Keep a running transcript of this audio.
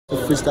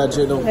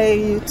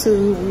Hey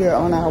YouTube, we are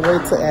on our way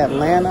to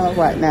Atlanta.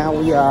 Right now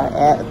we are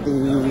at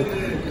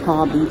the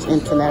Palm Beach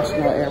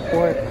International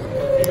Airport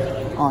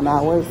on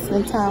our way to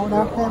spend time with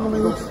our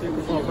families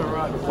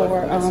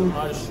for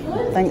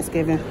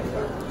Thanksgiving.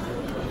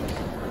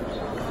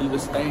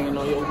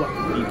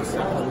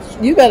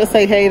 You better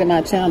say hey to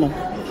my channel.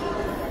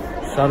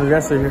 Shout out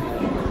that's here.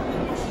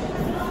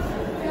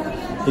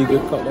 He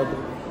good cut up.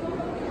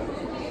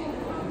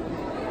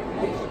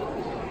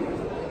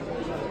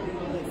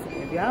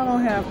 If y'all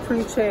don't have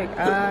pre-check,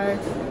 I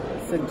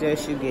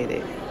suggest you get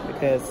it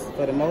because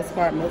for the most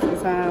part, most of the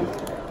time,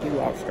 you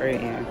walk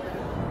straight in.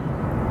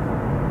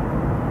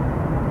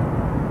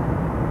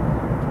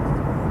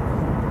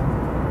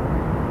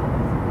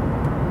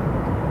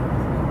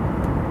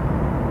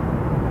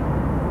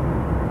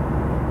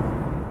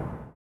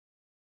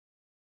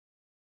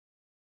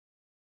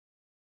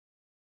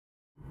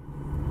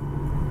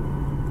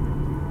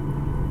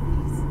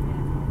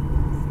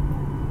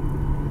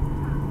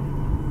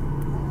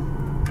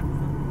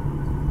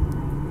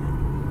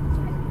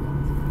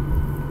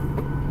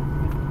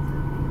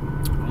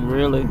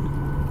 Really?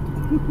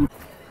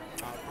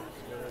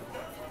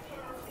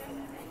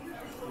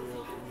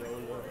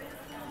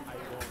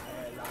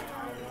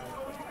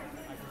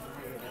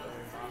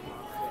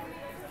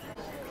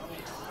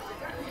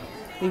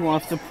 He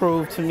wants to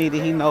prove to me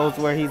that he knows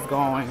where he's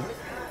going.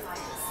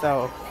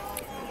 So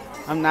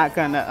I'm not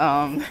gonna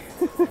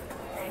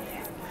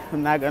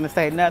I'm not gonna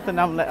say nothing.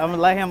 I'm gonna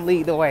let him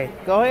lead the way.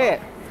 Go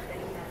ahead.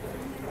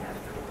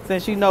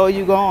 Since you know where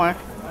you're going.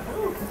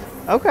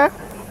 Okay.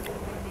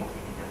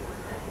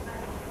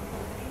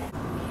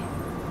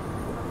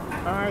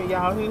 Alright,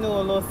 y'all, he knew a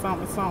little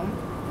something, something.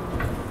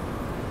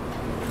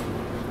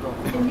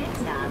 The next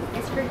stop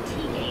is for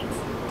T-Gates.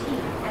 T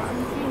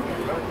as in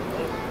Tango.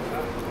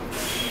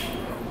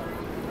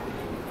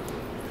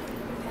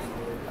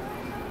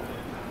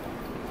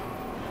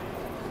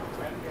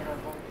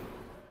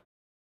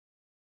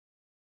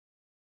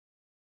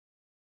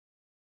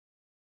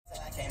 I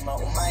came out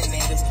with my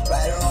niggas,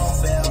 right or wrong,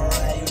 fair or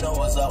right, you know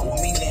what's up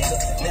with me, nigga.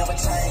 Never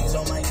change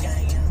on my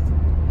gang.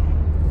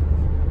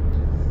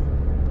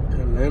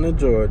 Atlanta,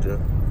 Georgia.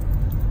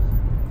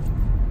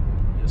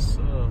 Yes,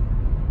 sir.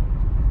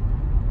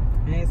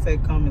 I ain't say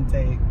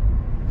commentate.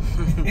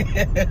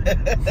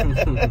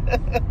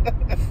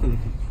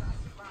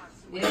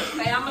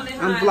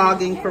 I'm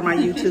vlogging for my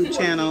YouTube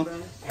channel.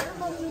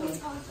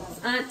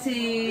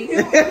 Auntie,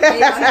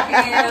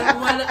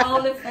 one of the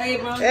only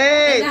favorites.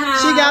 Hey,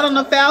 she got on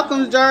the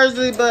Falcons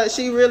jersey, but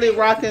she really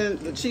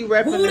rocking. She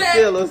repping the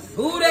Steelers.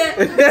 Who that?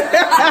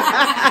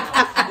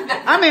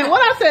 I mean,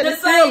 what I said, the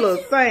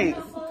Steelers, Saints.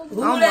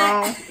 Who I'm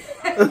that? wrong.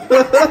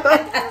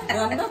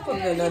 Enough of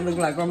that. That look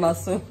like Grandma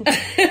Sue.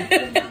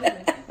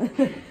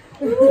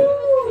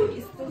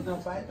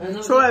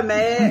 Troy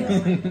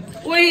mad.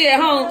 Where he at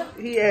home?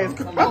 He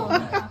asked.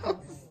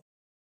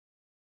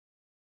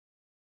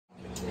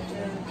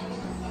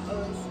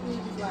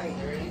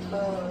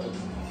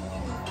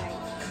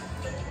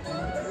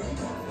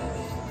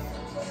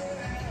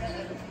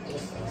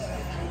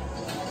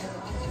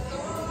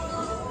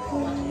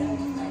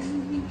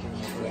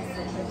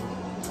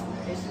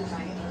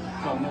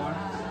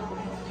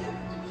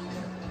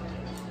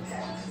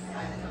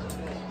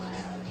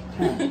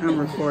 I'm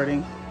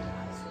recording.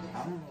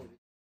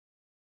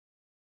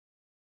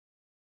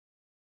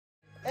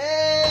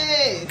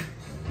 Hey!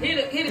 Hit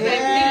it, baby.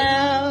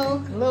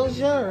 Now, close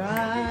your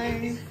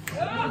eyes.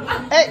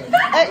 Hey,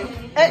 hey,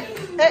 hey,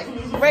 hey.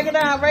 Break it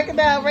down, break it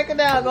down, break it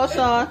down. Go,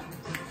 Sean.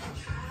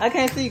 I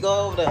can't see you.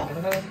 Go over there.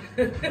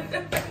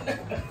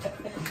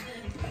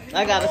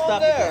 I gotta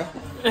stop there.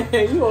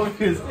 Hey, you over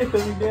here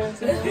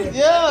dancing?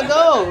 Yeah,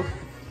 go.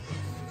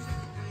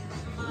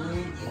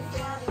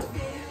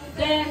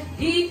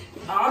 He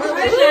all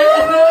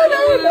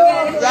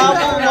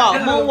Y'all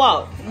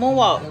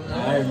moonwalk.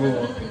 I ain't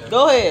moving.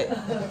 Go ahead.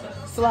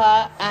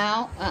 Slide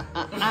out,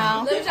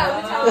 out.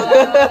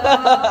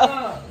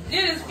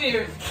 Get his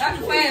spirit.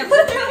 That's fast.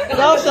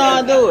 Go,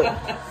 Sean, do it.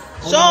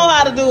 Show him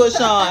how to do it,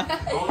 Sean.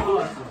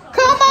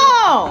 Come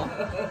on.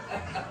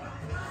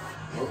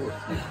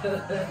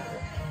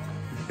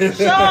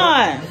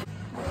 Sean.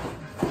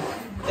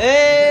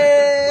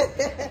 Hey.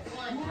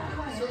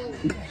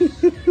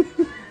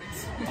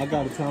 I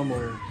got a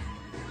tomboy.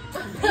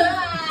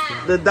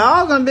 The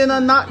dog done been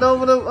knocked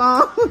over the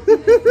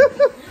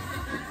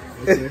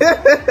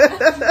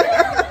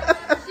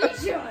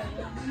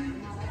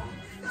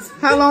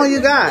How long you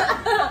got?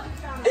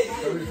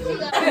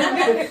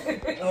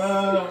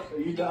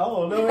 You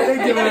don't know. They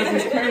giving us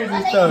this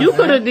crazy stuff. You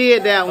could have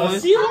did that one.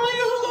 See,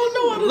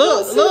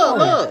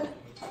 Look.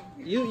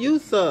 You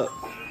suck.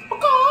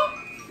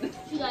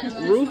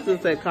 Rooster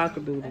said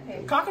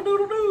cockadoodle.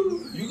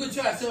 Cock-a-doodle-doo. You could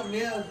try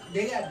something else.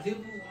 They got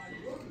different.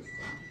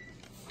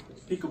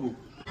 Peekaboo.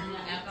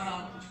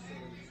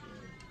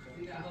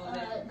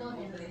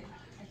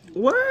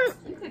 What?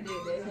 You could do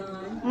that,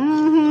 huh?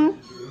 Mm-hmm.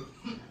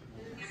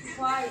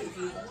 Quiet.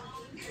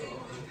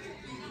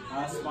 I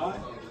spy.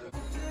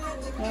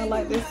 Y'all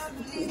like this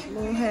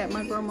little hat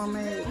my grandma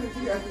made?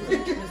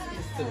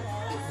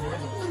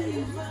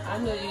 I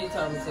know you ain't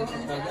talking to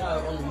me, but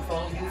y'all on the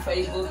phone, you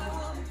Facebook.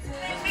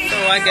 So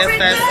I guess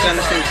that's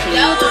gonna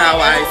conclude how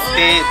I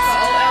spent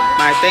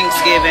my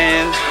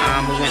Thanksgiving.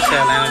 We went to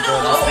Atlanta,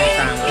 Georgia, spent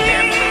time with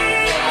family.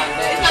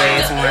 Today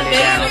is winding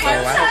down, so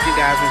I hope you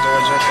guys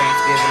enjoyed your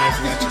Thanksgiving as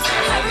much as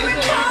I did.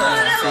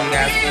 See you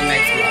guys in the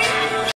next vlog.